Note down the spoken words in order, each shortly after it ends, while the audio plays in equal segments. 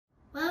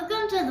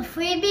to the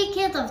Freebie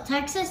Kids of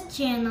Texas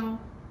channel.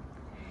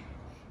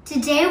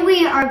 Today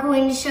we are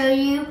going to show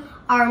you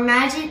our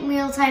magic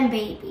mealtime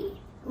baby.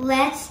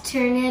 Let's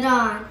turn it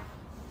on.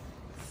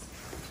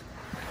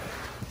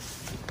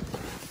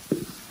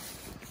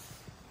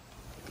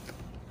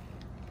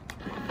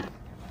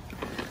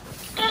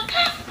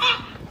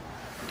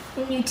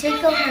 When you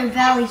tickle her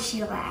belly,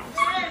 she laughs.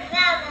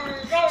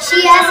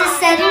 She has a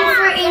setting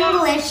for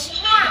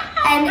English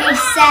and a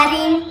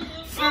setting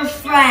for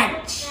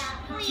French.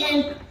 You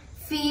can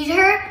feed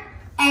her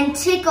and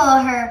tickle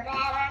her.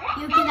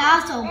 You can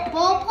also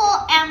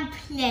bubble and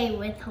play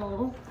with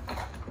her.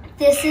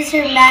 This is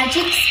her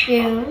magic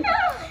spoon.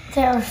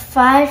 There are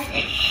 5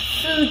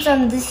 foods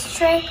on this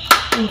tray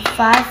and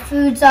 5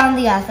 foods on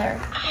the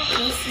other.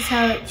 This is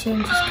how it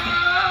changes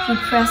color. You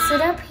press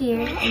it up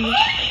here and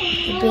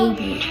the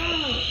baby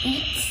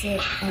eats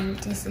it and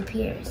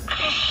disappears.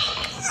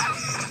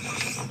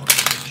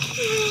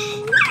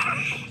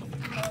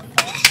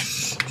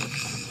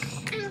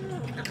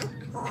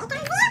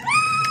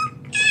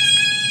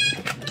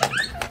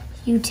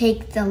 You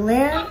take the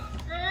lid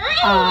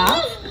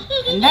off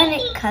and then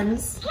it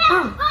comes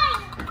on.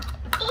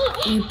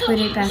 You put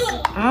it back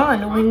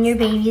on when your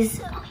baby's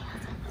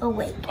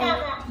awake.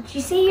 Did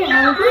you say you're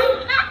hungry?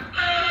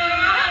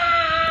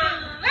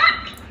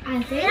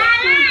 I think so.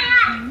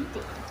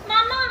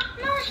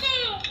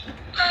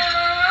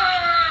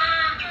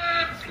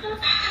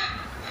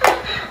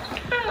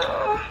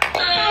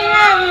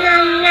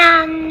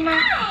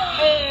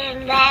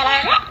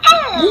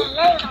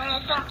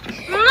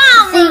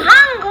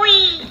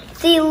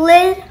 The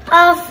lid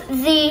of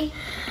the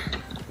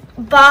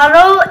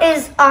bottle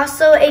is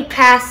also a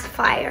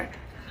pacifier.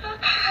 Did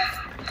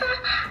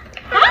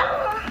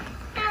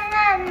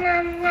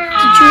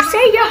you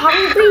say you're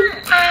hungry?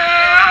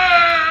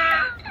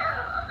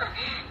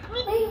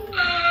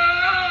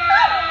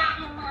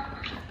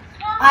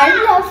 I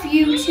love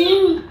you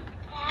too.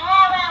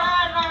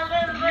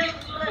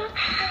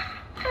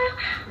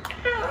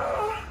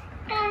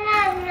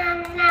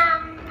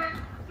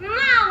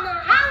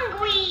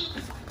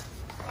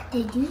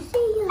 Did you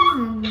say you're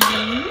hungry?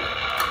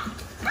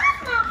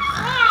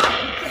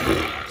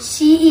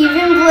 She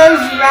even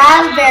blows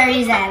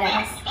raspberries at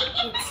us.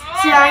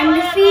 It's time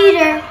to feed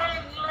her.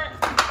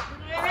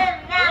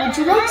 Would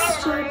you like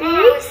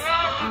strawberries?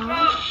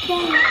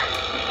 Okay.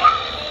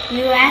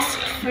 You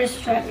asked for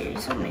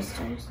strawberries. How many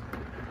stars?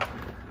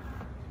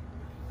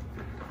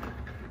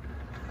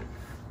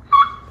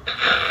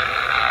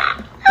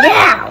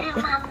 Yeah!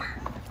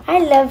 I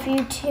love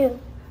you too.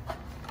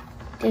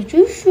 Did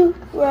you shoot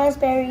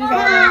raspberries at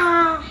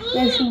us?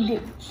 Yes, you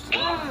did.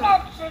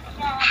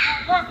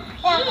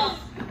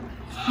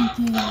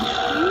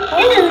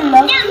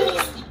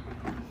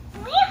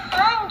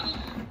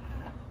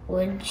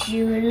 Would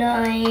you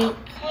like?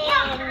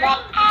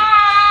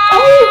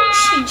 Oh,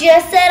 she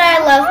just said I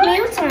love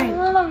mealtime.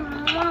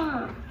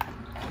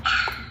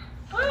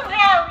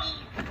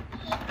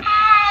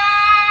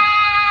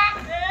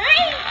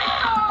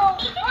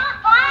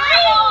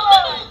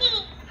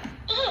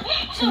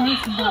 She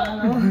wants the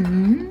bottle.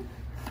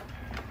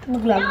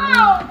 Look like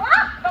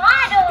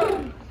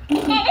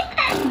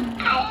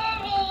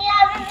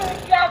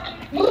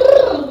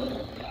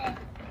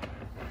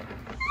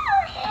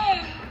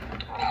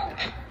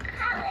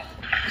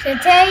to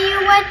tell you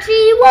what she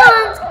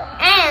wants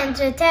and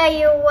to tell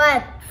you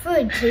what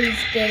food she's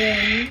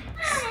getting.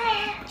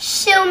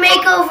 She'll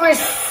make over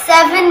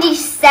 70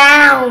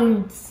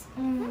 sounds.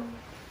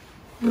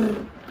 Okay.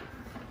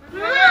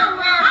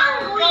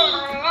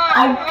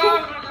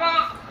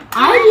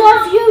 I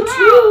love you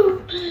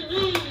too.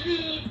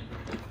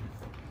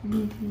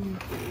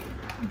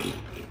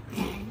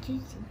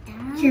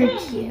 You're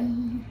cute.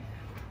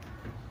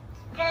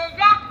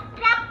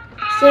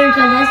 So you're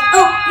gonna.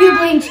 Oh, you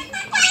blinked.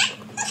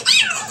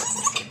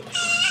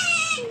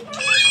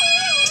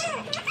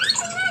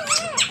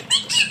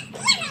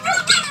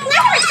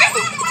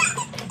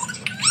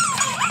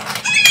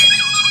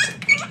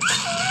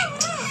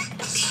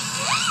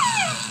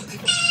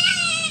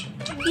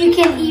 You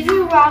can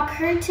even rock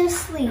her to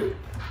sleep.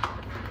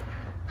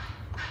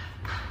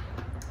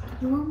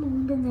 You want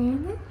more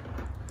banana?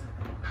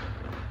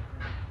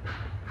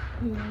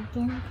 You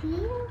can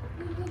feel it.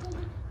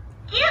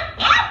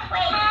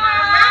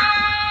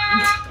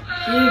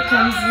 Here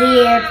comes the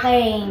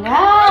airplane. Oh,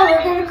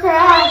 we're gonna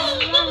crash.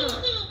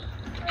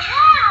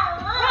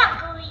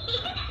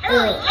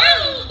 Hey,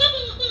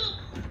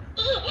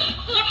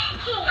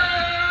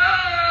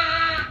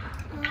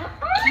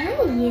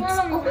 it's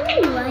open.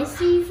 I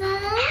see that.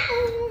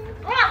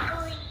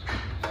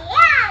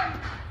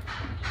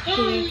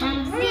 Here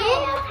comes the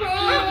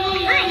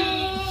airplane.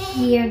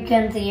 Here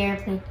comes the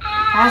airplane.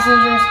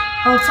 Passengers,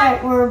 hold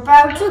tight. We're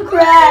about to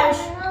crash.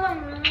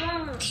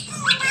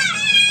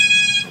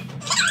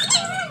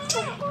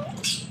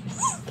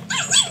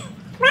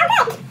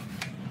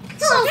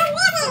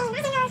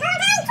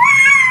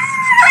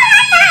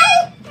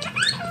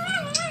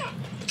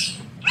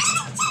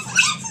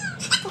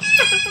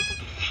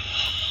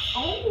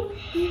 Oh,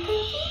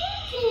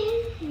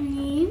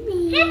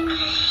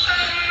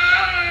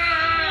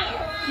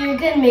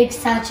 can make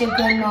such a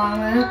good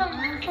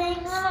mama.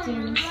 Thanks,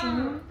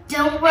 Jameson.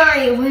 Don't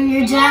worry, when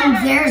you're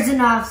done, there's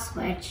an off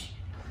switch.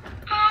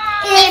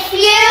 If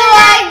you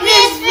like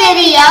this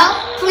video,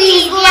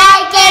 please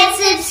like and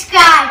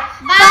subscribe.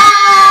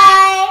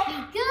 Bye.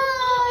 Be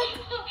good.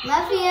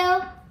 Love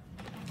you.